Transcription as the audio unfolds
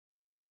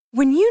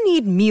When you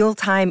need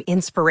mealtime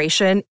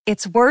inspiration,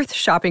 it's worth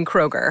shopping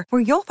Kroger,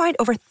 where you'll find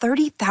over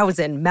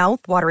 30,000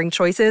 mouth-watering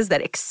choices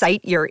that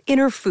excite your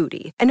inner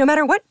foodie. And no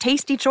matter what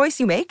tasty choice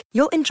you make,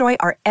 you'll enjoy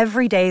our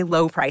everyday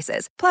low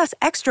prices, plus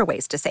extra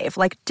ways to save,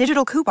 like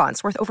digital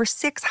coupons worth over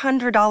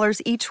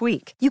 $600 each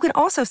week. You can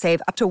also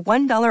save up to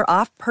 $1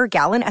 off per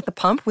gallon at the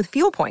pump with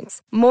fuel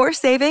points. More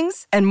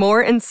savings and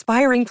more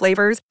inspiring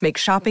flavors make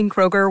shopping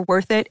Kroger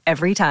worth it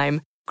every time.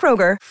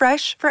 Kroger,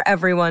 fresh for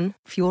everyone.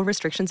 Fuel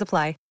restrictions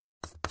apply.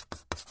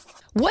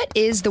 What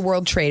is the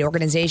World Trade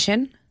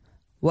Organization?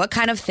 What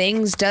kind of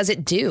things does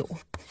it do?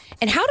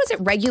 And how does it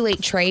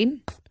regulate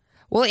trade?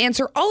 We'll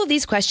answer all of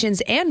these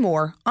questions and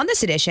more on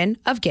this edition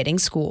of Getting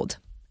Schooled.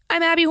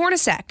 I'm Abby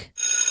Hornacek.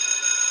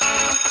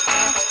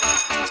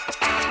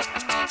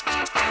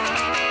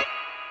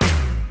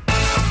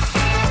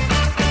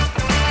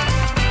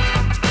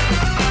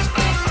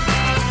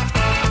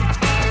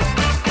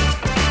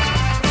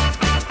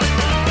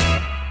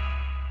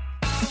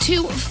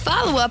 To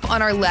follow up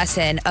on our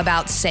lesson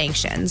about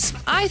sanctions,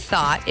 I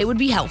thought it would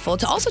be helpful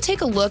to also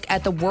take a look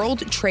at the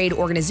World Trade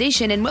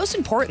Organization and, most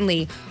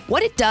importantly,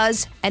 what it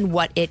does and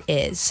what it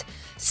is.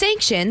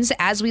 Sanctions,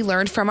 as we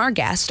learned from our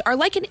guest, are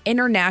like an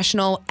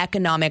international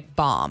economic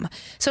bomb.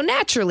 So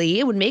naturally,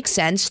 it would make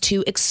sense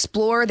to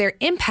explore their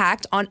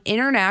impact on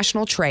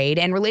international trade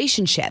and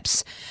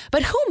relationships.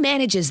 But who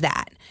manages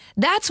that?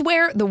 That's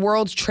where the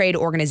World Trade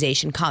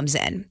Organization comes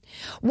in.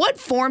 What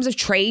forms of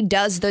trade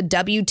does the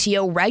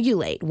WTO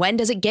regulate? When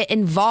does it get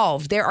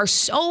involved? There are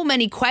so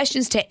many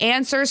questions to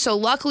answer, so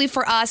luckily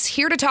for us,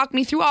 here to talk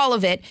me through all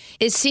of it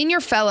is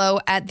Senior Fellow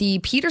at the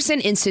Peterson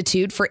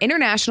Institute for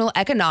International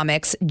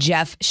Economics,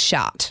 Jeff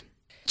Schott.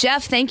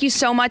 Jeff, thank you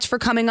so much for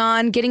coming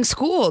on Getting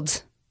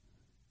Schooled.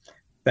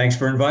 Thanks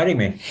for inviting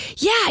me.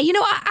 Yeah, you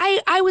know,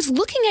 I was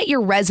looking at your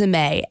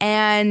resume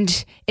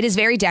and it is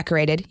very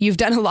decorated. You've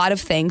done a lot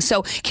of things.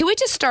 So can we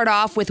just start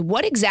off with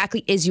what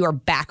exactly is your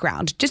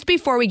background, just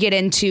before we get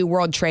into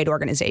World Trade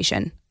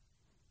Organization?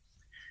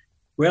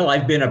 Well,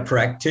 I've been a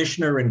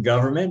practitioner in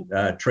government,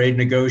 a trade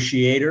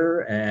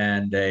negotiator,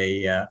 and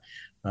a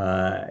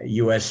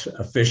U.S.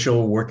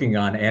 official working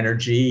on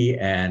energy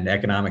and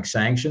economic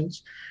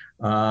sanctions.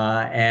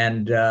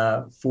 And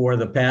for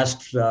the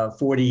past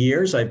 40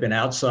 years, I've been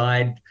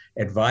outside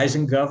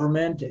advising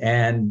government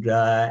and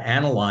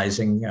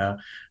analyzing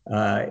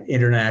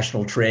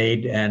international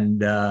trade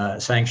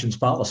and sanctions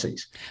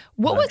policies.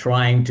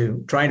 Trying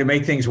to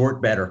make things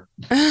work better.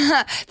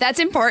 That's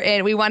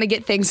important. We want to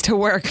get things to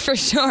work for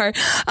sure.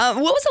 What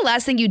was the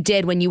last thing you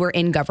did when you were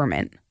in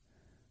government?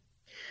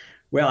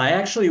 Well, I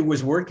actually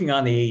was working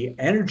on the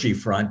energy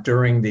front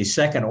during the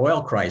second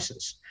oil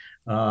crisis.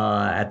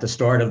 At the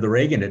start of the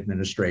Reagan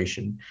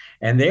administration.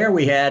 And there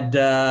we had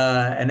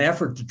an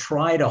effort to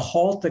try to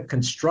halt the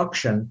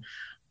construction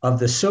of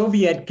the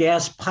Soviet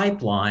gas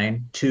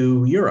pipeline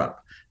to Europe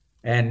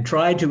and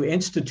try to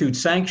institute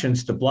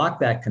sanctions to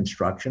block that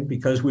construction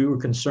because we were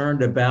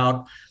concerned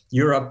about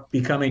Europe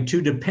becoming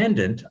too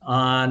dependent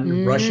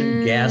on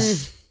Russian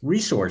gas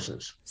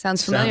resources.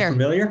 Sounds familiar. Sounds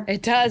familiar?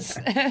 It does.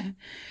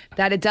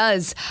 That it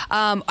does.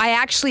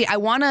 I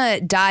want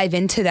to dive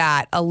into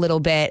that a little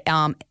bit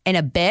in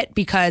a bit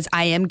because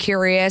I am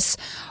curious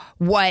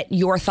what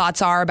your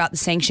thoughts are about the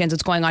sanctions,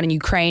 what's going on in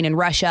Ukraine and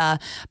Russia.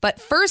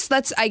 But first,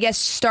 let's, I guess,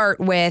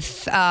 start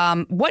with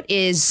what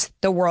is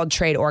the World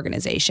Trade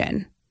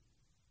Organization?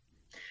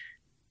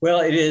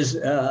 Well, it is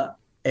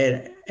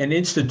an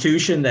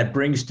institution that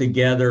brings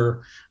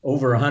together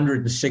over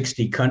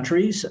 160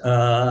 countries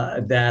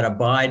that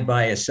abide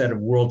by a set of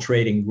world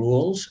trading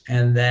rules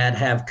and that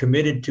have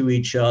committed to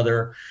each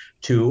other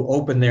to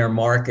open their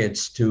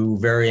markets to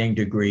varying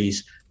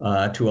degrees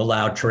to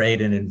allow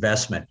trade and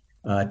investment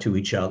to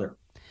each other.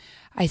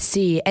 I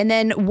see. And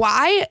then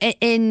why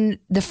in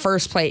the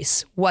first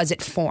place was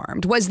it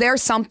formed? Was there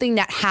something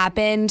that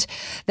happened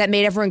that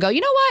made everyone go,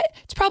 you know what?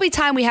 It's probably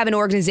time we have an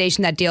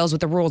organization that deals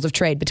with the rules of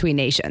trade between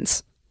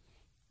nations.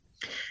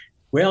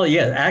 Well,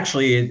 yeah,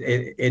 actually,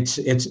 it's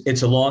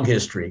a long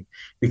history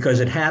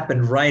because it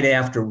happened right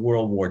after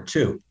World War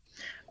II,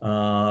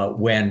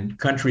 when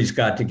countries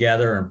got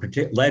together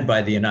and led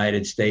by the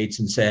United States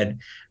and said,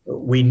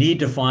 we need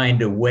to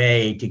find a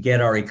way to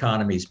get our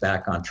economies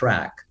back on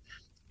track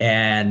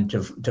and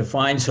to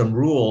find some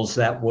rules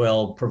that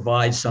will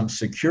provide some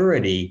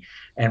security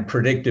and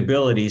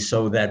predictability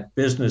so that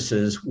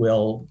businesses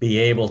will be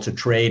able to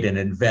trade and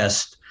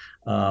invest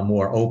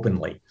more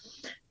openly.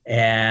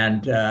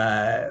 And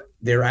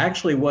there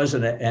actually was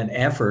an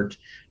effort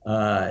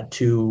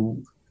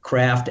to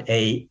craft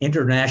a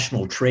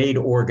international trade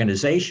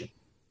organization,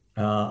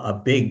 a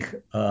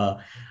big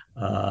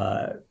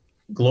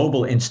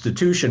global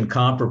institution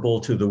comparable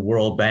to the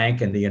World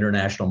Bank and the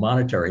International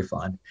Monetary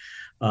Fund.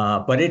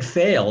 But it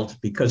failed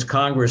because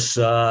Congress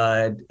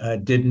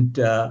didn't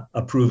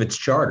approve its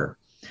charter.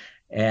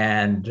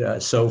 And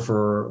so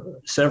for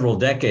several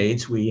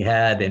decades, we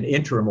had an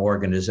interim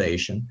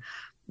organization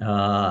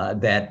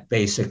that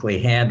basically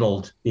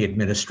handled the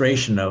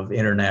administration of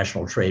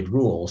international trade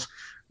rules,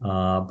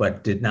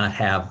 but did not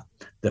have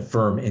the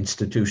firm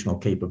institutional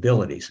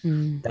capabilities.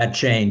 That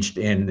changed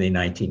in the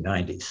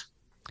 1990s.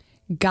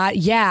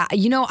 Yeah.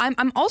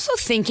 I'm also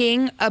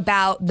thinking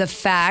about the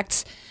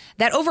fact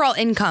that overall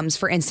incomes,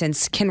 for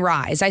instance, can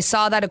rise. I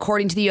saw that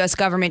according to the U.S.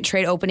 government,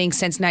 trade openings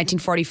since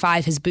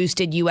 1945 has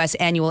boosted U.S.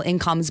 annual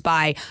incomes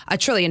by $1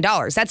 trillion.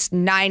 That's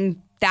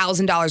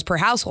 $9,000 per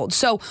household.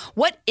 So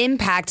what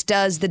impact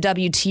does the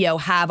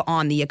WTO have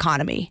on the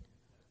economy?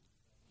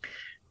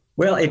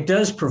 Well, it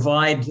does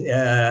provide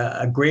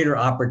a greater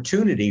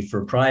opportunity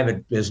for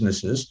private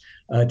businesses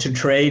to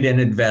trade and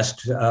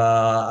invest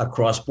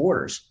across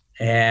borders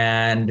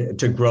and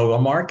to grow a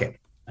market.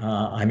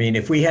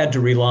 If we had to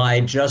rely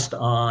just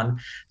on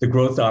the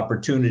growth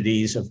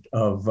opportunities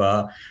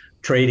of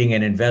trading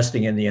and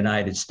investing in the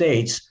United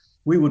States,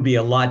 we would be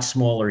a lot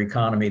smaller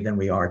economy than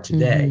we are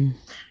today.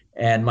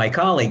 And my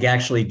colleague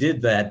actually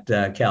did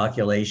that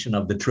calculation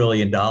of the $1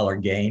 trillion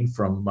gain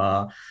from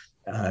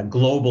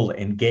global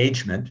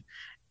engagement.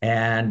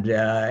 And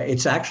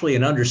it's actually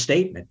an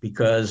understatement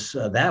because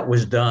that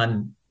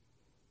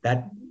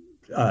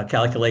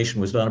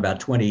calculation was done about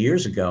 20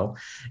 years ago.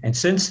 And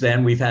since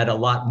then, we've had a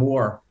lot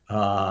more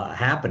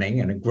happening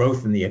and a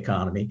growth in the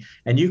economy.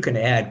 And you can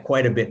add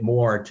quite a bit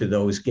more to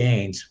those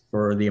gains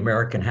for the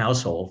American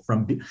household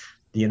from the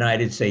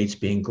United States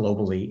being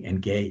globally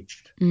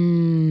engaged.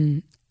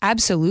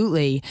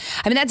 Absolutely.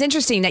 That's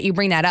interesting that you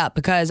bring that up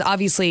because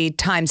obviously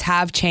times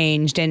have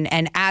changed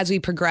and as we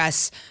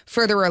progress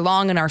further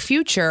along in our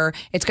future,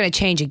 it's going to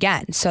change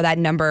again. So that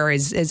number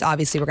is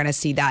obviously we're going to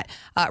see that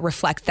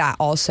reflect that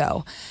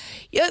also.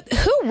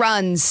 Who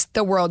runs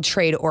the World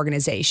Trade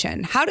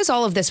Organization? How does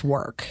all of this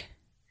work?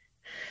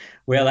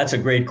 Well, that's a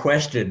great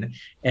question.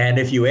 And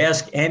if you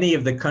ask any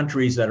of the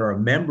countries that are a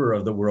member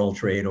of the World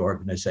Trade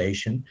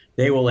Organization,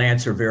 they will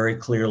answer very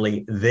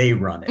clearly, they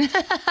run it.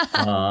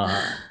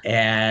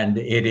 And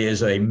it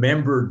is a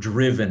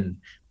member-driven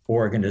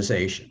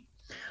organization.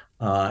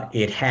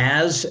 It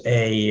has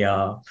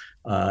a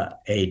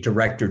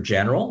director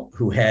general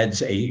who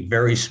heads a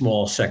very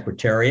small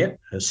secretariat,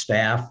 a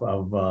staff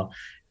of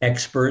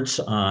experts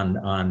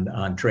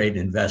on trade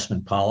and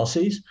investment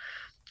policies.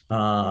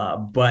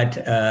 But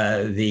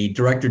the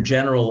Director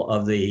General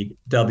of the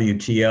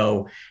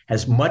WTO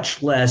has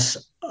much less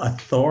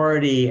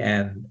authority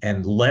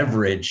and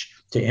leverage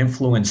to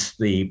influence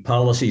the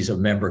policies of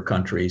member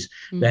countries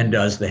than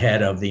does the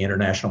head of the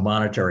International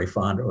Monetary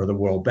Fund or the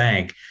World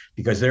Bank,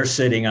 because they're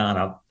sitting on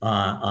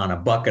a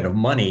bucket of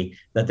money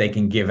that they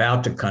can give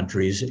out to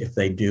countries if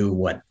they do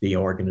what the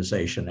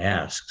organization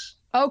asks.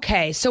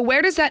 Okay, so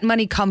where does that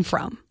money come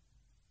from?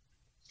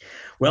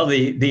 Well,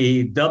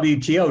 the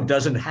WTO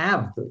doesn't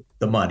have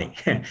the money,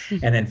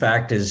 and in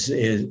fact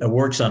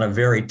works on a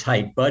very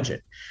tight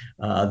budget.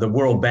 The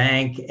World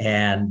Bank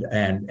and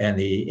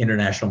the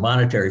International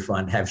Monetary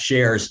Fund have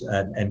shares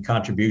and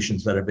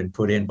contributions that have been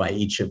put in by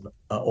each of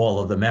all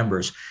of the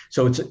members.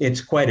 So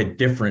it's quite a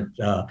different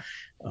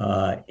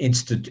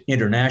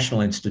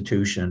international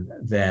institution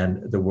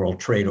than the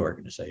World Trade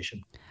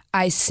Organization.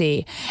 I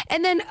see.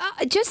 And then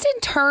just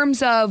in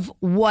terms of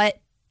what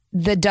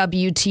the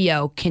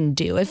WTO can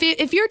do,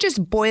 if you're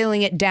just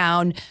boiling it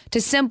down to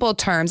simple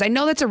terms, I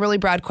know that's a really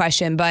broad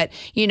question, but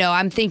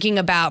I'm thinking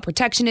about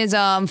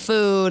protectionism,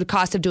 food,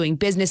 cost of doing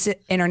business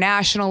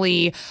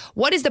internationally.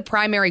 What is the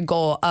primary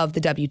goal of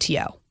the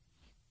WTO?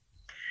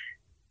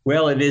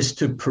 Well, it is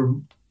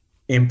to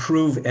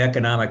improve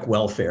economic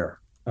welfare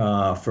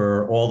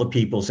for all the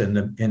peoples in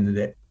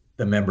the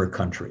member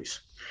countries.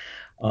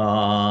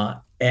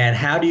 And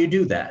how do you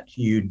do that?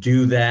 You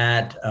do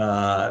that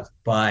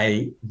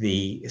by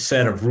the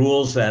set of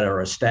rules that are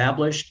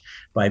established,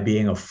 by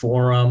being a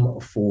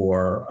forum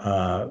for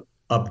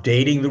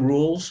updating the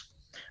rules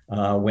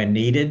when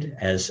needed,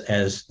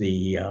 as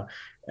the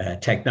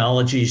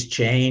technologies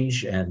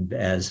change and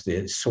as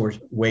the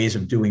ways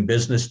of doing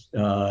business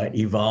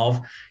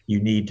evolve. You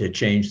need to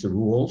change the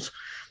rules.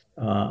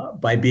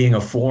 By being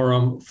a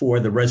forum for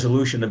the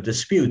resolution of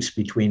disputes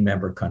between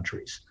member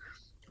countries.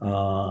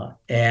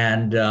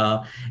 And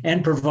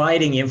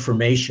providing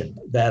information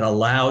that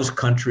allows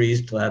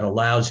countries, that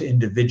allows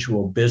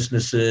individual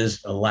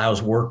businesses,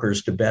 allows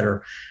workers to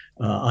better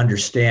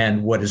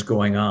understand what is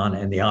going on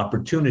and the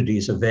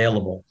opportunities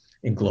available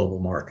in global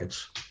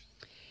markets.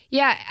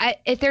 Yeah,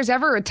 if there's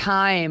ever a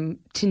time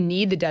to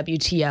need the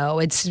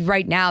WTO, it's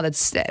right now.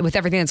 That's with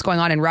everything that's going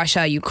on in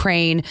Russia,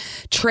 Ukraine,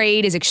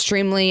 trade is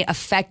extremely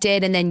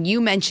affected. And then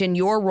you mentioned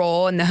your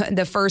role in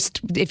the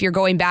first, if you're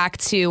going back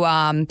to,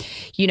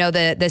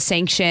 the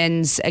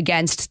sanctions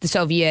against the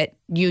Soviet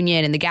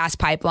Union and the gas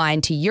pipeline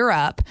to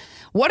Europe.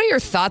 What are your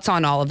thoughts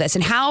on all of this?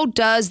 And how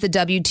does the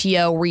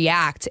WTO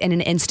react in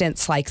an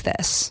instance like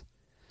this?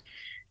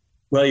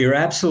 Well, you're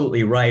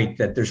absolutely right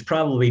that there's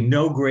probably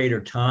no greater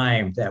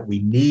time that we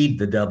need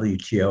the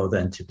WTO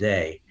than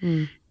today.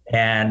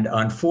 And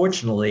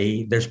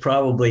unfortunately, there's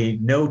probably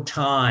no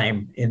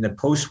time in the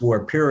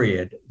post-war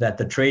period that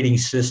the trading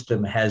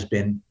system has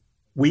been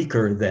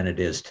weaker than it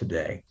is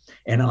today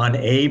and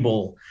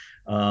unable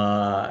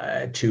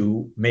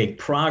to make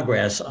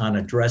progress on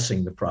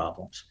addressing the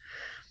problems.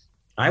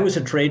 I was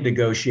a trade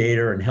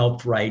negotiator and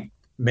helped write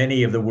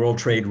many of the World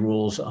Trade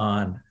rules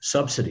on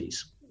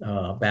subsidies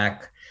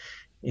back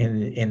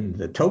in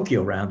the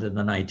Tokyo round in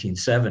the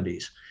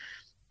 1970s.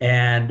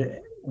 And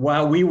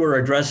while we were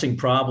addressing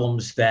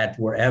problems that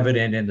were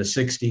evident in the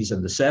 60s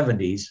and the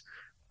 70s,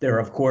 there,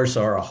 of course,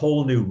 are a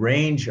whole new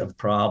range of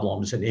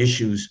problems and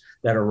issues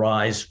that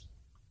arise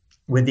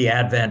with the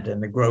advent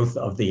and the growth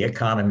of the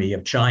economy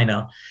of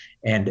China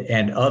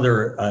and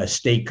other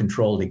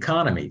state-controlled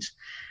economies.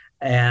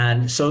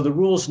 And so the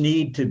rules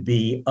need to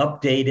be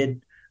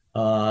updated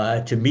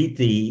to meet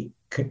the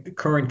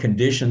current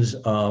conditions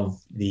of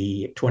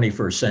the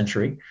 21st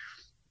century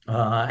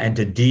and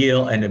to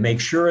deal and to make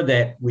sure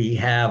that we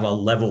have a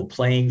level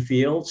playing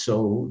field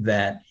so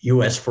that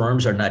U.S.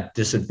 firms are not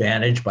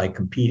disadvantaged by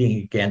competing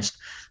against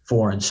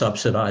foreign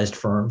subsidized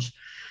firms.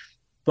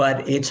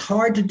 But it's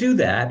hard to do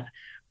that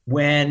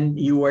when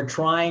you are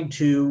trying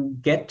to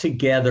get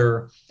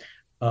together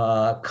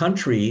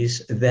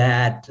countries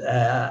that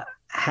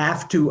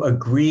have to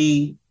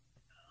agree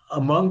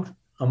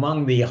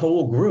among the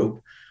whole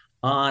group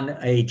on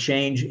a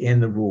change in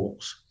the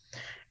rules.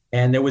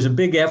 And there was a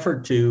big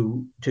effort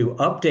to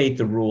update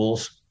the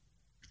rules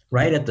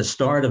right at the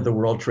start of the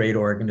World Trade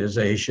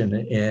Organization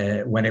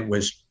when it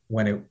was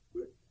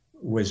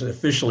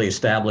officially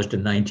established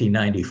in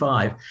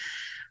 1995.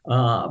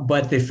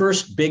 But the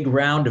first big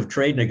round of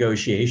trade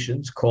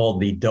negotiations,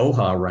 called the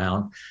Doha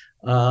round,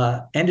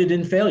 ended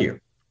in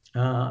failure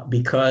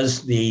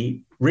because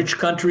the rich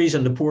countries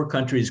and the poor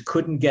countries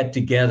couldn't get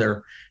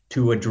together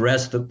to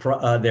address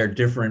their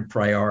different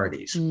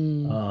priorities.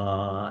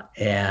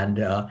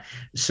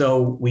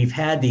 So we've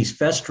had these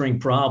festering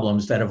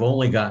problems that have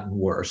only gotten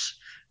worse,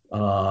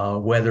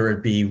 whether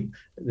it be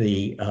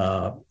the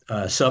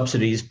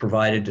subsidies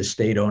provided to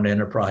state-owned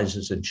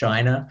enterprises in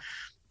China,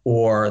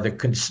 or the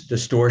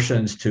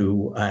distortions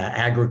to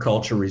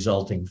agriculture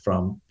resulting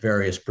from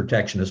various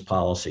protectionist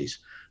policies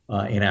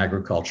in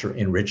agriculture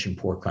in rich and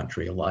poor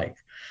country alike.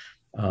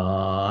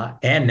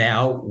 And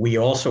now we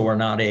also are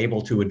not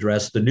able to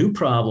address the new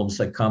problems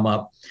that come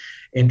up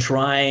in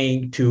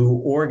trying to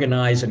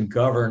organize and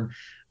govern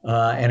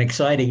an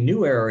exciting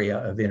new area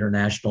of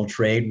international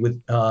trade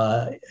with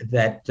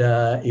that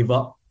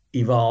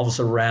evolves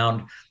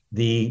around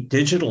the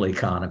digital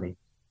economy,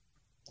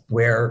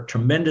 where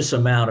tremendous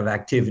amount of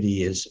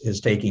activity is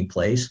taking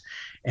place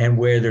and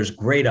where there's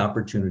great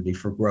opportunity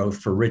for growth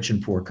for rich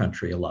and poor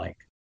country alike.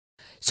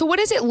 So what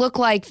does it look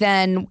like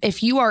then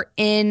if you are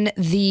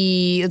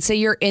let's say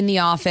you're in the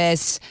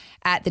office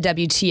at the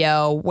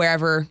WTO,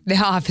 wherever the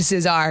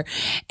offices are,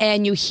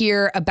 and you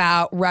hear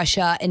about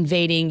Russia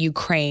invading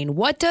Ukraine?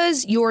 What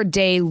does your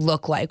day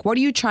look like? What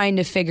are you trying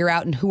to figure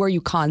out, and who are you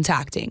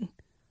contacting?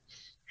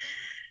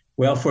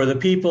 Well, for the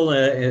people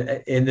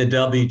in the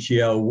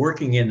WTO,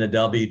 working in the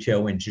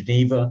WTO in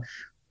Geneva,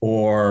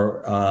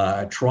 or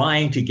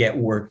trying to get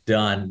work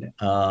done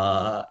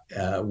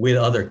with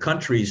other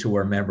countries who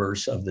are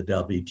members of the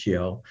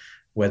WTO,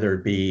 whether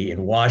it be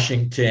in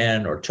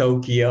Washington or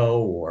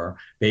Tokyo or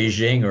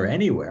Beijing or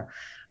anywhere,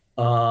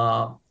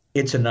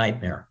 it's a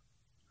nightmare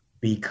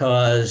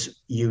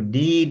because you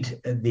need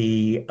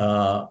the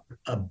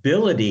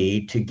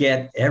ability to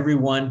get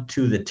everyone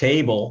to the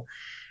table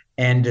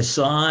and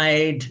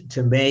decide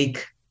to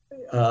make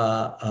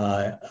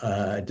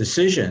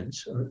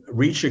decisions,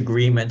 reach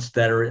agreements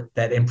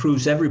that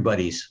improves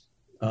everybody's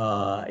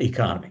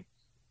economy.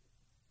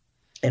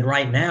 And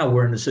right now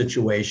we're in a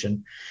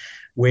situation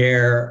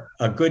where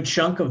a good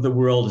chunk of the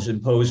world is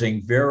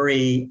imposing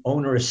very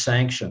onerous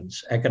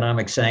sanctions,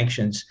 economic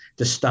sanctions,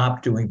 to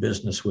stop doing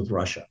business with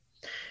Russia.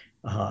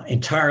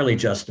 Entirely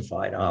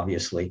justified,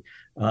 obviously,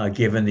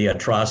 given the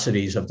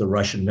atrocities of the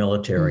Russian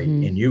military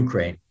in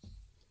Ukraine.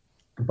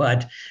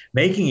 But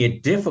making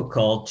it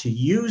difficult to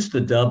use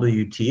the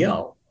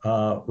WTO.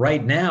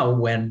 Right now,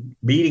 when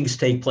meetings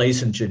take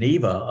place in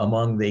Geneva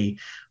among the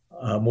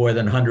more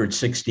than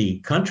 160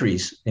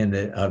 countries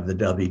of the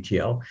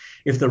WTO,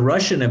 if the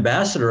Russian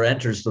ambassador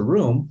enters the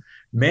room,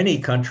 many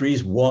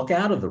countries walk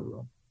out of the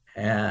room.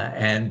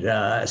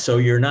 So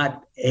you're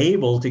not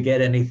able to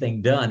get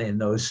anything done in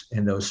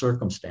those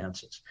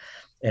circumstances.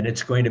 And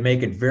it's going to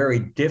make it very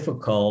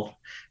difficult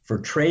for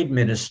trade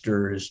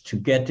ministers to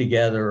get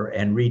together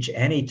and reach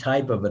any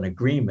type of an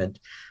agreement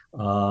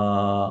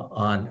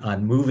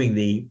on moving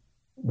the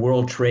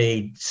world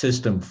trade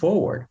system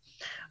forward.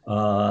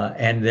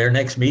 And their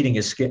next meeting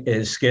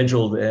is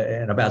scheduled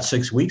in about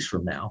 6 weeks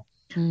from now.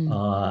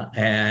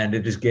 And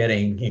it is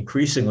getting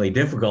increasingly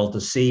difficult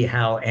to see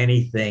how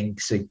anything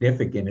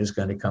significant is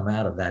going to come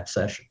out of that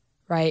session.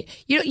 Right.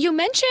 You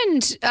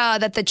mentioned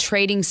that the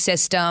trading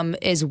system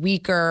is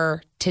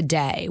weaker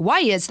today. Why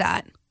is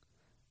that?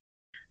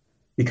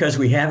 Because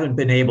we haven't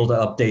been able to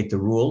update the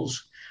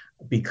rules,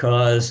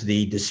 because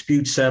the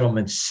dispute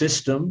settlement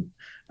system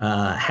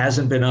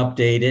hasn't been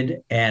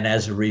updated. And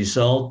as a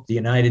result, the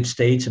United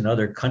States and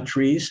other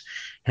countries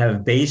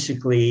have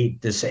basically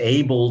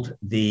disabled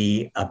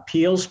the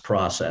appeals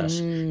process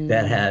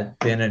that had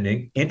been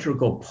an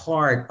integral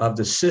part of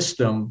the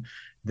system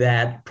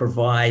that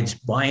provides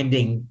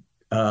binding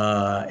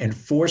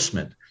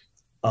enforcement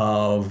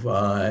of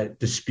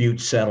dispute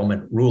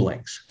settlement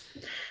rulings.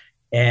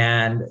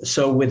 And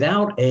so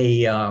without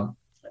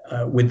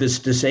with this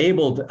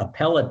disabled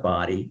appellate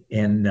body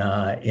in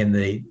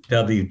the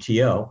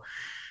WTO,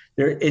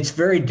 it's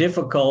very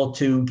difficult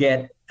to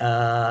get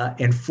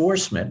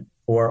enforcement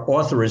or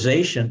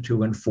authorization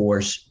to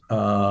enforce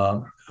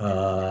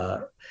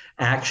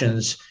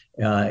actions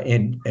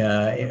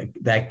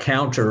that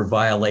counter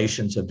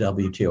violations of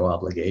WTO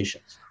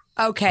obligations.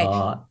 Okay.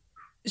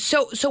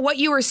 So what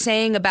you were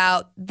saying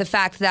about the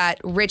fact that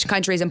rich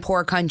countries and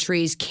poor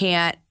countries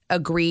can't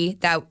agree,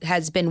 that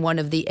has been one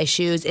of the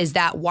issues. Is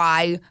that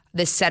why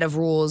this set of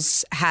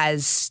rules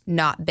has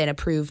not been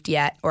approved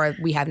yet, or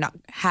we have not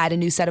had a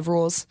new set of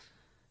rules?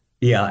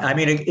 Yeah, I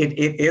mean,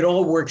 it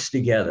all works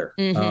together.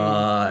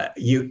 Mm-hmm.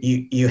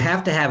 You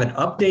have to have an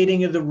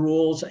updating of the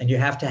rules, and you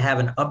have to have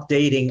an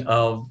updating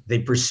of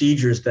the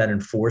procedures that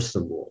enforce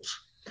the rules.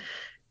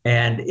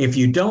 And if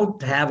you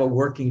don't have a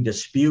working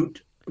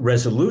dispute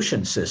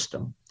resolution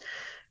system,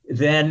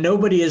 then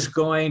nobody is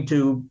going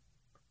to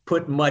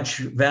put much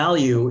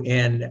value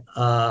in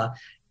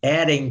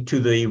adding to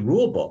the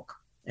rule book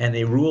and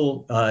the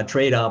rule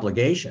trade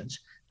obligations,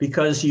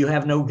 because you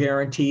have no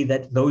guarantee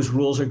that those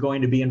rules are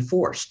going to be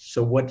enforced.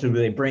 So what do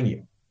they bring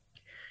you?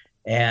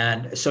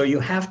 And so you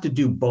have to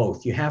do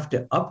both. You have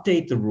to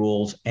update the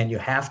rules, and you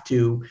have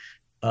to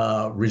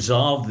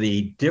resolve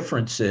the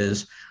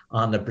differences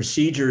on the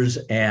procedures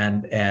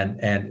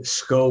and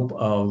scope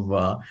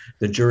of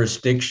the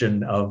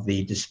jurisdiction of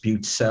the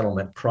dispute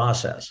settlement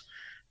process.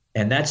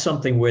 And that's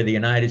something where the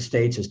United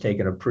States has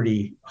taken a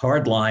pretty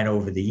hard line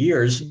over the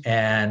years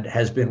and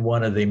has been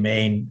one of the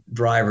main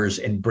drivers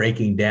in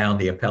breaking down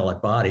the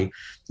appellate body,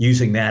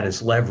 using that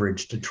as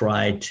leverage to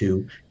try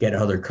to get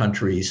other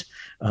countries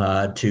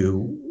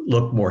to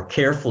look more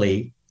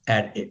carefully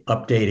at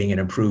updating and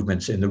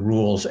improvements in the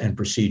rules and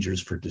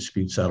procedures for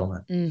dispute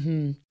settlement.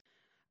 Mm-hmm.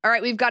 All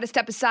right, we've got to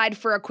step aside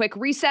for a quick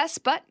recess,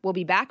 but we'll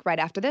be back right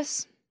after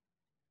this.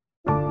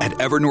 At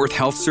Evernorth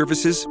Health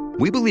Services,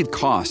 we believe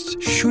costs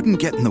shouldn't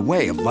get in the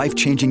way of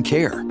life-changing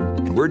care,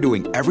 and we're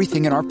doing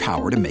everything in our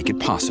power to make it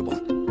possible.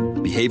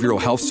 Behavioral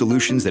health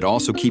solutions that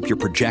also keep your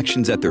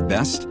projections at their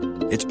best?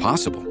 It's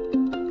possible.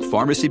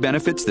 Pharmacy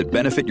benefits that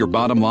benefit your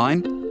bottom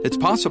line? It's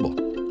possible.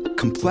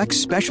 Complex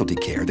specialty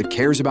care that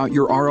cares about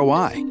your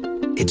ROI?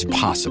 It's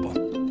possible.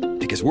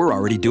 Because we're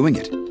already doing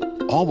it.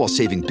 All while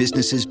saving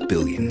businesses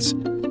billions.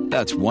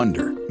 That's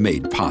Wonder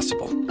made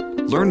possible.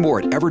 Learn more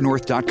at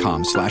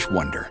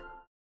evernorth.com/wonder.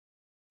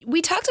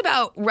 We talked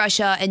about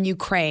Russia and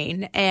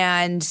Ukraine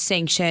and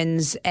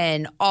sanctions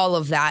and all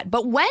of that.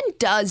 But when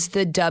does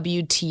the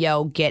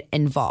WTO get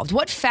involved?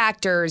 What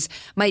factors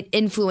might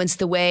influence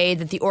the way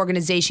that the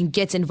organization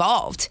gets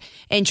involved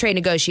in trade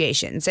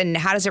negotiations? And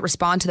how does it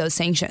respond to those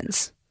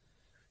sanctions?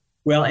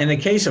 Well, in the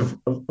case of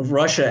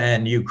Russia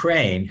and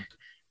Ukraine,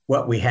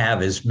 what we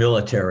have is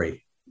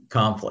military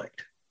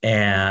conflict.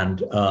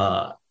 And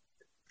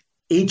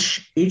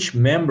each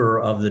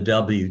member of the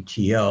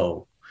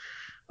WTO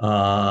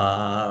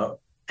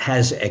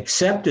has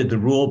accepted the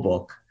rule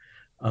book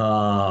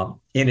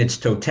in its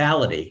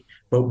totality.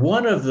 But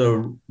one of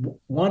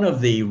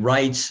the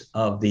rights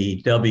of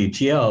the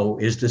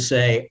WTO is to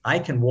say, I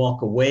can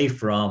walk away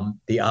from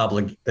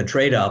the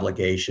trade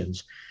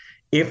obligations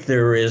if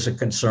there is a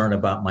concern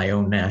about my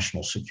own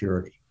national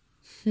security.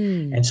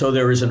 And so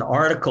there is an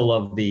article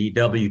of the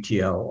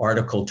WTO,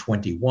 Article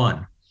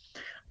 21,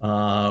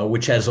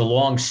 which has a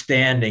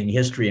long-standing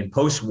history in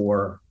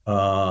post-war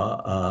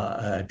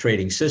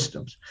trading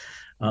systems,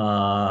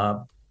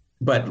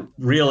 but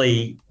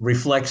really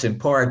reflects in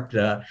part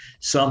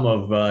some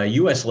of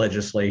U.S.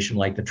 legislation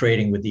like the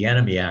Trading with the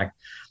Enemy Act,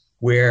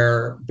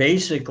 where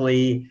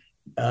basically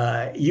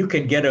you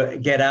can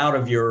get out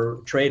of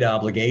your trade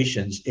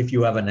obligations if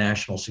you have a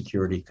national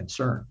security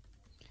concern.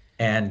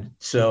 And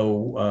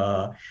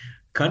so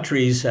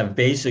countries have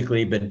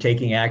basically been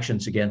taking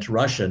actions against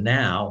Russia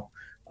now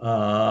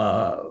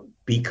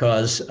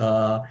because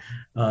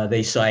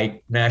they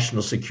cite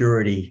national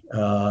security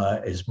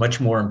is much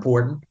more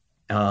important,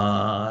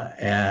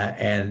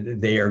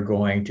 and they are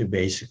going to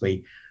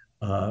basically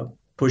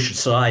push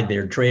aside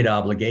their trade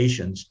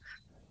obligations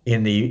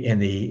in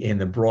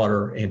the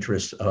broader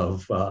interest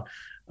of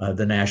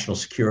the national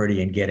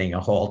security and getting a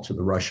halt to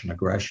the Russian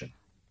aggression.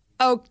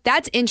 Oh,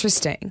 that's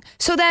interesting.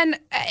 So then,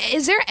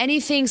 is there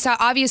anything? So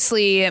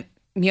obviously,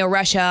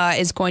 Russia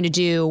is going to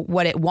do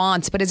what it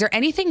wants, but is there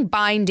anything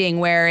binding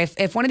where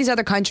if one of these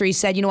other countries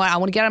said, you know what, I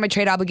want to get out of my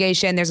trade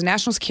obligation, there's a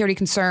national security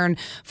concern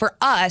for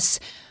us,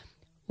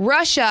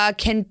 Russia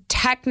can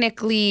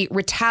technically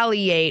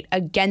retaliate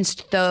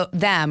against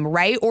them,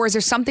 right? Or is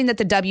there something that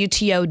the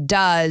WTO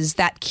does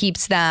that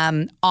keeps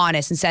them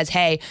honest and says,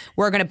 hey,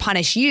 we're going to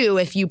punish you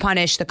if you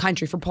punish the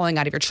country for pulling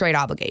out of your trade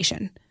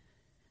obligation?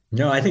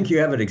 No, I think you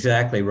have it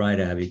exactly right,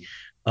 Abby.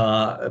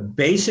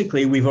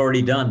 Basically, we've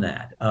already done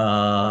that.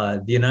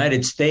 The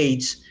United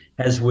States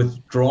has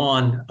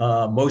withdrawn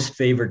most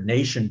favored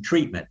nation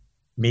treatment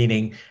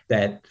meaning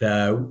that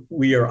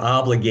we are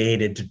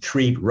obligated to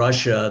treat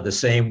Russia the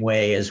same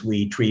way as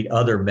we treat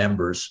other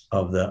members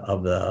of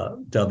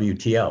the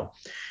WTO.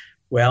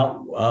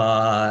 Well,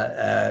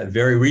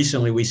 very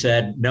recently we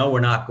said, no, we're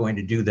not going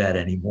to do that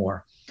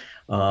anymore.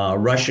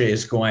 Russia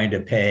is going to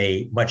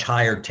pay much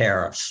higher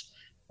tariffs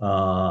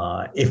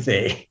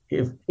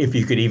if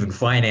you could even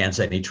finance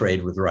any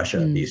trade with Russia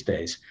these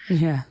days.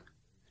 Yeah.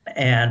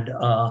 And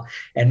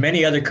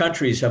many other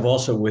countries have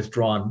also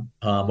withdrawn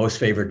most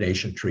favored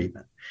nation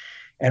treatment.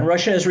 And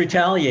Russia has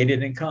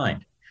retaliated in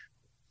kind.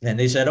 And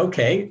they said,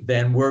 okay,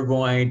 then we're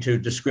going to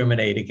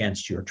discriminate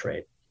against your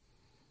trade.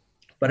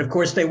 But of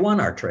course, they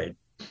want our trade,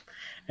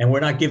 and we're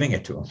not giving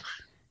it to them.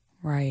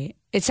 Right.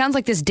 It sounds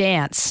like this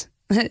dance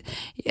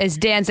is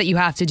dance that you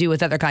have to do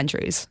with other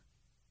countries.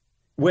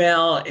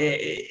 Well,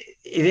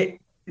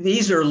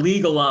 these are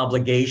legal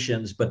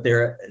obligations, but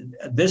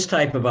this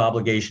type of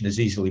obligation is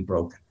easily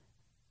broken.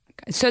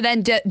 So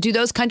then do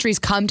those countries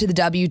come to the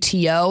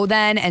WTO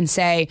then and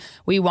say,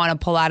 we want to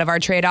pull out of our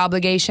trade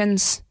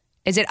obligations?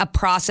 Is it a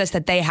process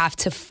that they have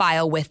to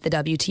file with the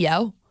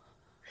WTO?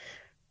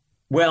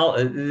 Well,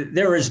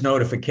 there is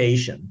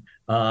notification,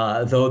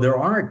 though there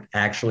aren't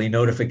actually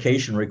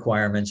notification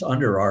requirements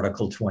under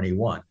Article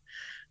 21.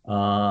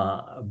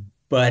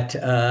 But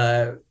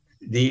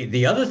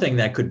the other thing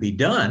that could be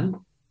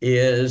done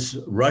is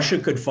Russia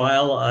could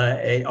file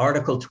a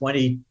Article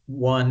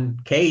 21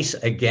 case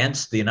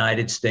against the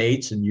United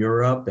States and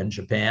Europe and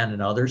Japan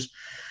and others,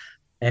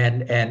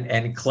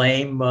 and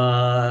claim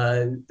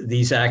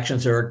these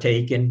actions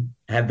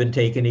have been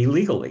taken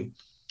illegally.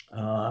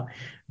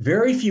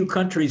 Very few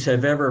countries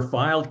have ever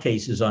filed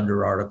cases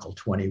under Article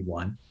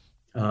 21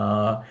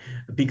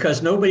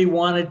 because nobody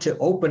wanted to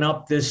open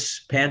up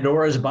this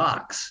Pandora's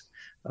box.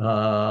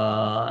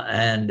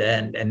 And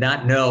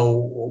not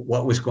know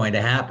what was going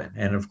to happen.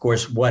 And of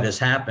course, what has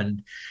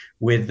happened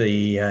with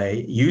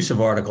the use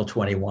of Article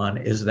 21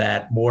 is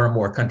that more and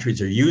more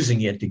countries are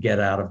using it to get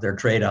out of their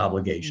trade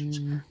obligations,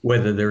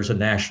 whether there's a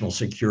national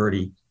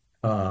security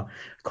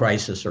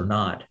crisis or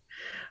not.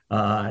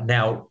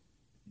 Now,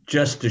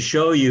 just to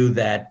show you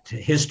that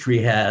history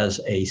has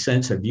a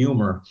sense of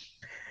humor,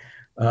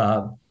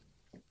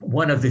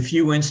 one of the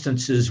few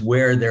instances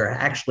where there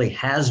actually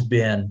has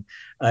been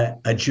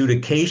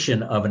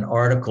adjudication of an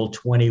Article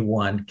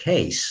 21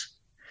 case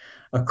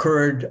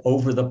occurred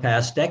over the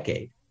past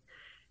decade.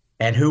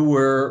 And who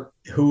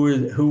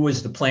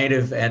was the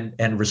plaintiff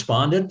and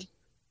respondent?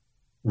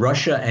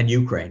 Russia and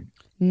Ukraine.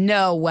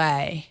 No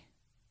way.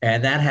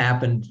 And that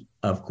happened,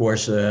 of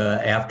course,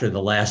 after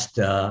the last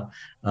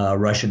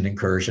Russian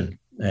incursion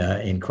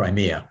in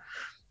Crimea.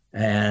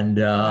 And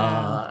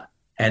wow.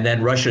 And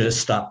then Russia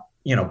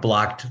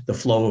blocked the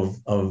flow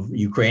of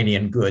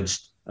Ukrainian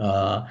goods.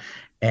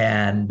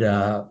 And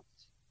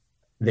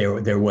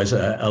there was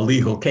a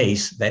legal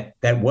case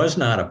that was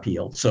not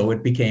appealed, so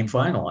it became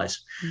finalized.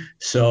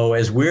 So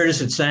as weird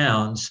as it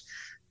sounds,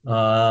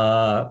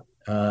 the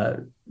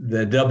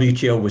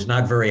WTO was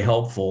not very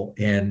helpful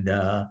in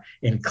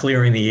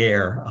clearing the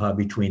air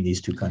between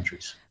these two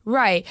countries.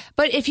 Right.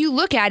 But if you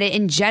look at it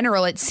in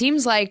general, it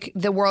seems like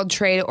the World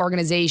Trade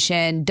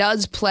Organization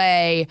does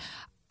play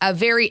a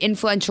very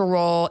influential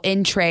role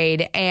in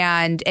trade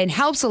and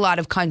helps a lot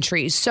of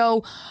countries.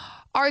 So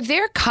are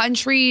there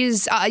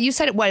countries, you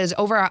said it was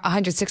over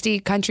 160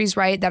 countries,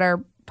 right, that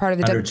are part of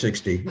the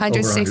 160.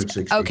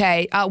 160.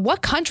 Okay.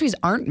 What countries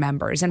aren't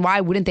members, and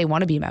why wouldn't they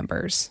want to be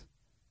members?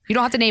 You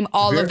don't have to name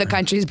all of the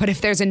countries, but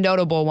if there's a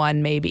notable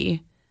one,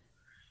 maybe.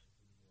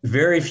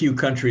 Very few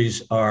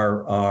countries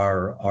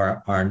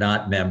are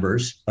not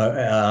members,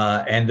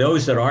 and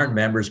those that aren't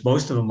members,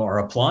 most of them are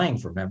applying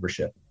for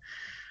membership.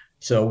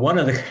 So one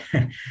of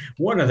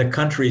the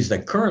countries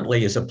that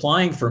currently is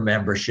applying for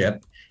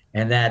membership,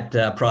 and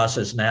that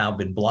process now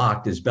been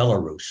blocked, is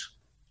Belarus.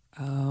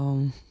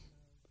 Oh.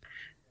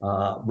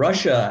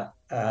 Russia,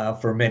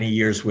 for many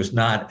years, was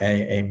not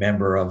a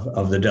member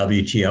of the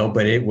WTO,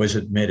 but it was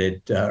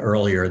admitted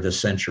earlier this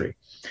century.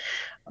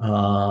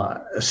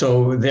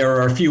 So there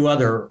are a few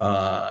other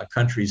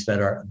countries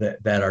that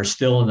are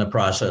still in the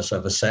process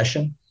of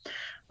accession,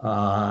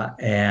 but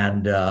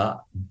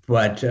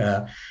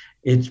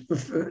it's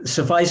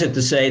suffice it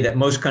to say that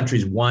most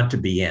countries want to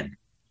be in.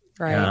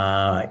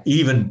 Right.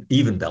 Even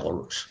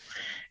Belarus.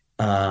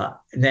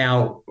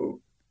 Now,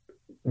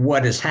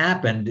 what has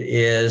happened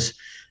is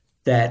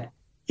that,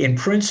 in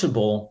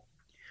principle,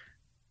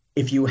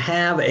 if you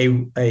have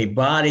a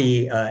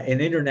body, an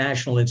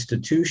international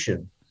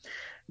institution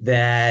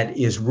that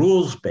is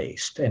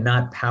rules-based and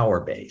not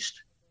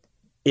power-based,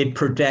 it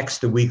protects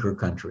the weaker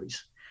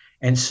countries.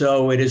 And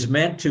so it is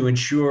meant to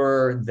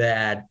ensure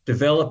that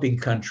developing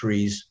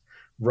countries'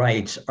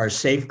 rights are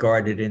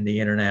safeguarded in the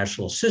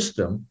international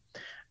system,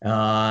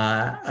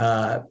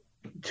 to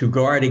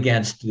guard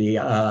against the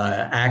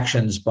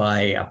actions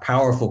by a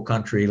powerful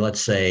country,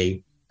 let's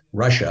say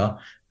Russia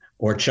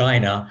or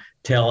China,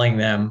 telling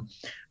them,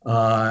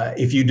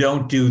 if you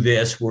don't do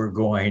this, we're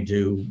going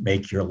to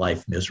make your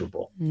life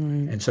miserable.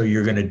 And so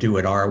you're going to do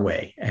it our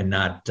way and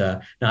not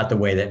the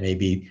way that may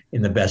be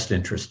in the best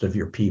interest of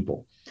your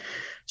people.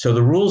 So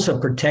the rules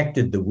have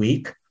protected the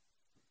weak,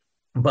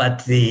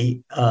 but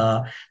the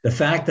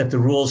fact that the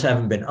rules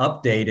haven't been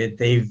updated,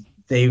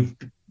 they've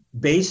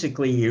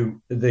basically,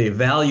 the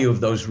value of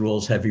those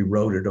rules have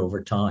eroded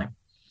over time.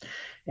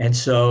 And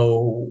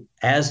so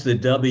as the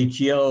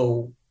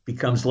WTO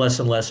becomes less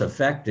and less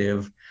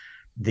effective,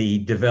 the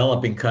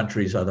developing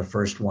countries are the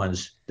first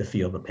ones to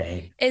feel the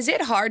pain. Is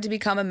it hard to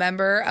become a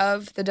member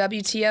of the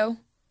WTO?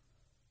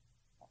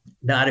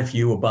 Not if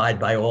you abide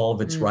by all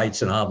of its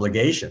rights and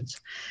obligations,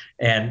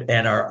 and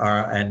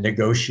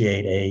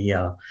negotiate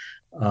a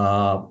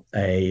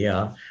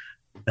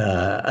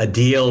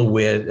deal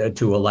with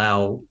to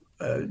allow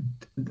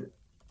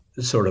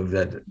sort of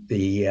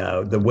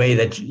the way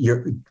that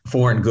your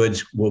foreign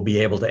goods will be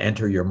able to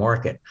enter your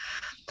market.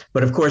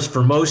 But of course,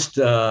 for most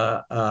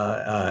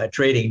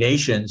trading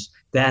nations,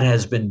 that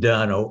has been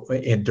done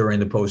during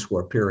the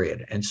post-war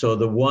period. And so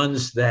the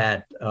ones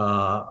that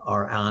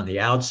are on the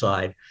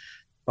outside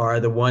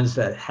are the ones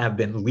that have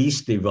been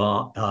least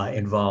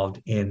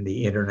involved in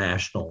the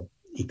international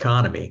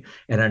economy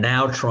and are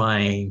now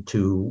trying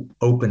to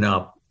open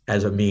up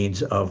as a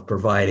means of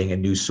providing a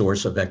new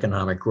source of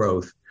economic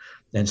growth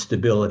and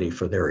stability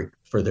for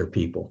their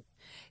people.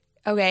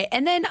 Okay,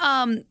 and then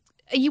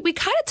we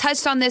kind of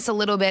touched on this a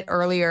little bit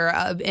earlier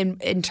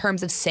in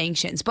terms of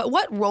sanctions, but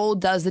what role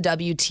does the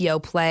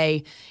WTO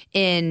play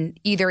in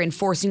either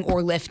enforcing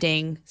or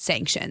lifting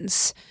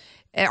sanctions?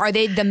 Are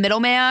they the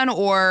middleman,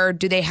 or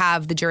do they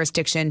have the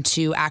jurisdiction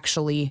to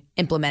actually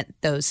implement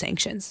those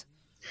sanctions?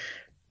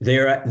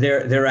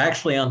 They're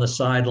actually on the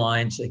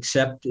sidelines,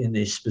 except in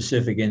the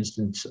specific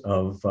instance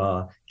of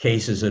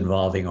cases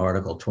involving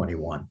Article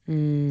 21,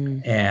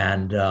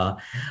 and the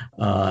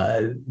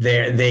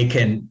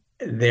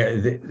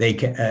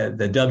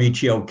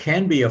WTO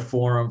can be a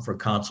forum for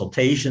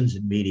consultations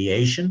and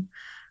mediation,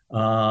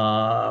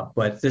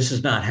 but this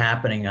is not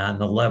happening on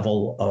the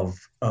level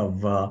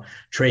of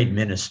trade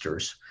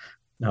ministers.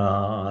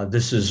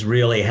 This is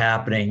really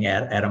happening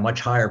at a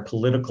much higher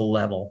political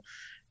level,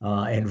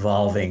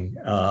 involving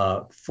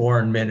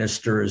foreign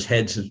ministers,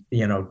 heads of,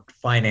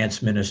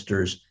 finance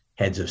ministers,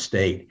 heads of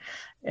state,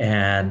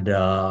 and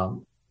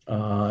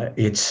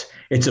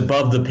it's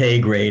above the pay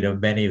grade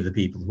of many of the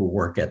people who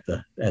work at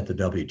the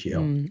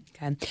WTO.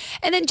 Okay.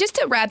 And then just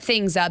to wrap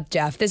things up,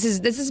 Jeff, this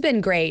has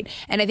been great,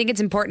 and I think it's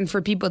important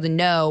for people to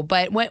know.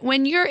 But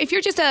if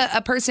you're just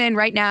a person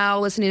right now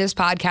listening to this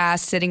podcast,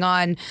 sitting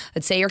on,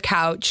 let's say, your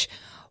couch,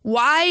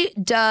 why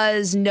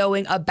does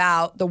knowing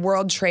about the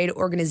World Trade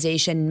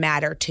Organization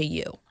matter to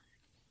you?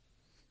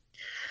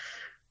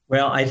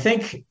 Well, I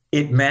think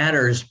it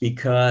matters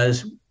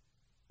because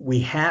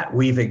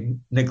we've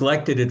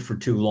neglected it for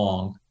too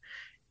long,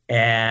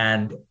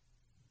 and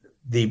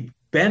the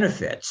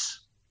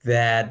benefits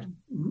that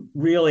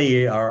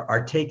really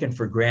are taken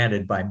for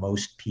granted by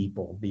most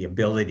people, the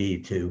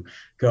ability to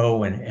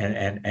go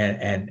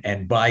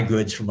and buy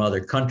goods from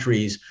other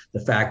countries, the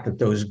fact that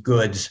those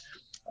goods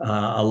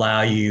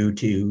allow you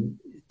to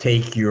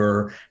take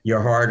your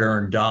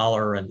hard-earned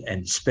dollar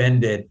and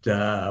spend it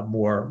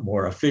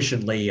more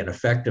efficiently and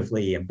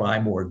effectively and buy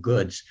more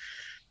goods.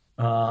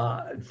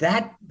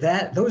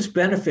 Those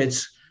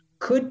benefits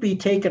could be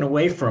taken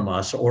away from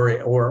us, or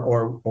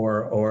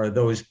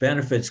those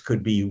benefits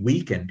could be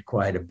weakened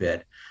quite a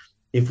bit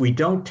if we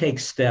don't take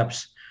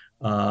steps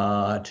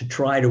to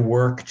try to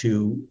work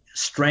to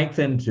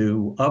strengthen,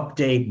 to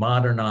update,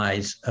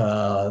 modernize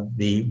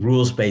the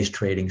rules-based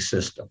trading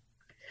system.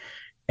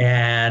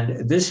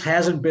 And this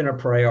hasn't been a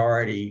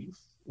priority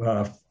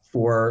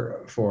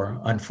for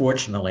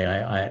unfortunately,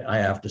 I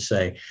have to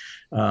say,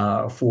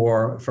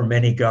 for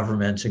many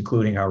governments,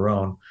 including our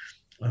own,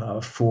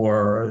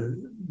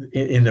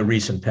 in the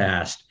recent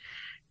past.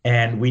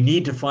 And we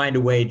need to find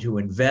a way to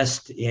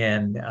invest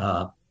in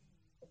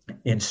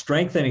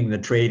strengthening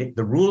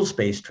the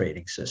rules-based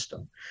trading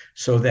system,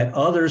 so that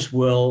others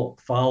will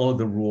follow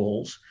the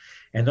rules.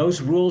 And those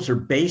rules are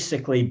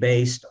basically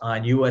based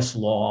on U.S.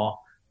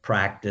 law,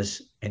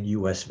 practice, and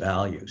U.S.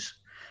 values.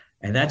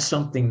 And that's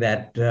something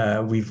that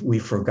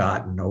we've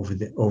forgotten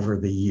over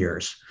the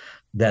years,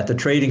 that the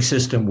trading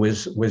system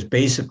was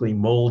basically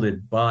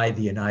molded by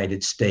the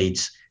United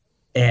States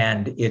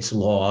and its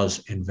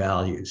laws and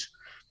values.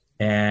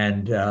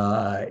 And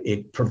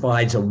it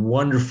provides a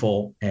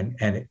wonderful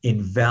and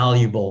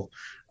invaluable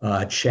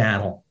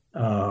channel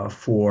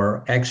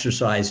for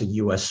exercising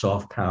U.S.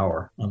 soft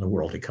power on the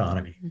world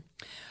economy.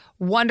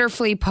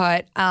 Wonderfully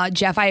put.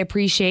 Jeff, I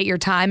appreciate your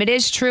time. It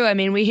is true. I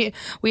mean, we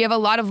have a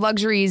lot of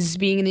luxuries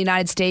being in the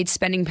United States,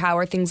 spending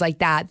power, things like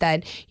that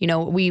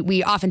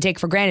we often take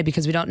for granted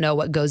because we don't know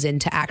what goes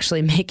into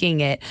actually making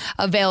it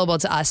available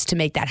to us to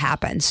make that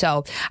happen.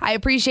 So I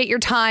appreciate your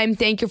time.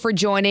 Thank you for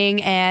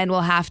joining, and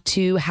we'll have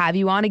to have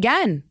you on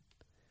again.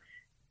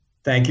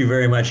 Thank you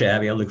very much,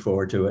 Abby. I look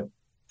forward to it.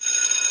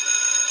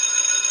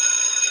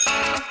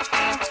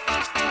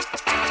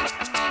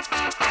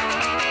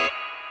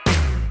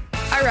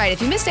 right, if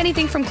you missed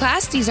anything from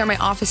class, these are my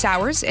office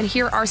hours, and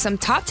here are some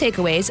top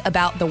takeaways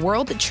about the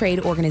World Trade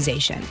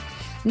Organization.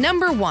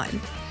 Number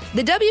 1.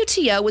 The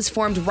WTO was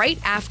formed right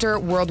after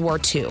World War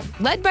II,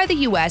 led by the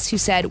U.S., who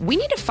said, we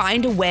need to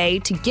find a way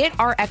to get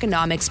our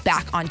economics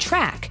back on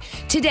track.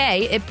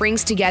 Today, it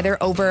brings together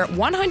over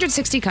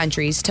 160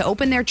 countries to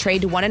open their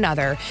trade to one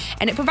another,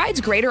 and it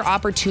provides greater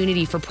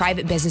opportunity for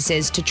private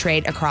businesses to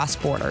trade across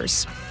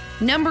borders.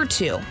 Number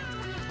 2.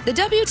 The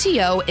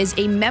WTO is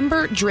a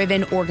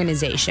member-driven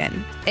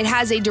organization. It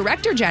has a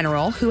director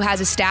general who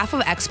has a staff of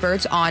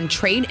experts on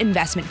trade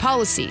investment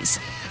policies.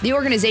 The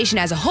organization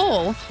as a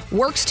whole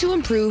works to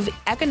improve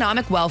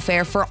economic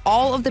welfare for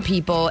all of the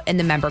people in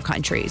the member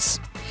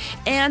countries.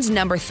 And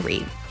number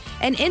 3,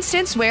 an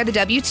instance where the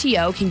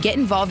WTO can get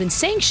involved in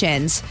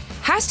sanctions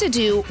has to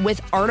do with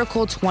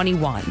Article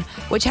 21,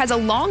 which has a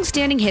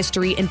long-standing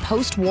history in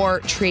post-war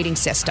trading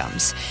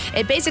systems.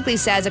 It basically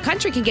says a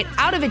country can get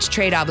out of its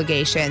trade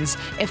obligations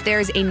if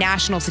there's a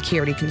national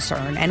security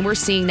concern, and we're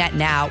seeing that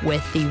now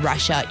with the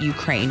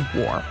Russia-Ukraine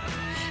war.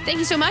 Thank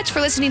you so much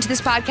for listening to this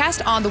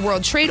podcast on the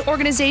World Trade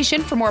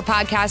Organization. For more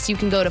podcasts, you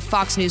can go to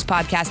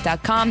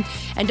foxnewspodcast.com.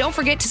 And don't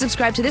forget to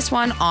subscribe to this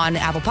one on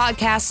Apple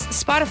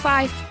Podcasts,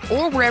 Spotify,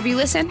 or wherever you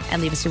listen,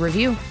 and leave us a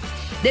review.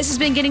 This has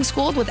been Getting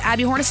Schooled with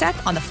Abby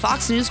Hornacek on the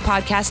Fox News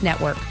Podcast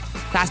Network.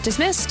 Class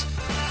dismissed.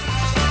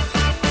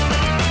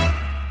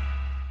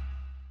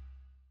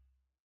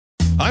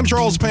 I'm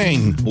Charles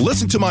Payne.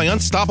 Listen to my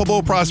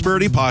Unstoppable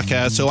Prosperity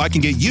podcast so I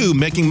can get you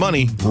making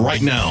money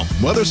right now.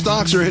 Whether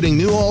stocks are hitting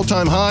new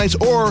all-time highs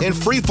or in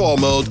free fall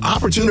mode,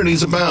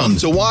 opportunities abound.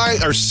 So why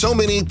are so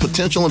many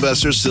potential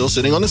investors still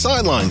sitting on the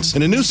sidelines?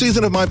 In a new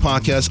season of my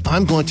podcast,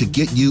 I'm going to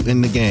get you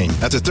in the game.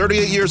 After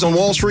 38 years on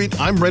Wall Street,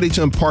 I'm ready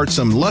to impart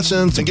some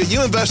lessons and get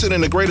you invested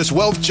in the greatest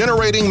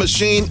wealth-generating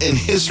machine in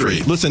history.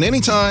 Listen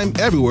anytime,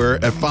 everywhere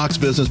at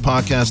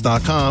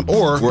foxbusinesspodcast.com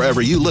or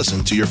wherever you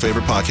listen to your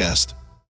favorite podcast.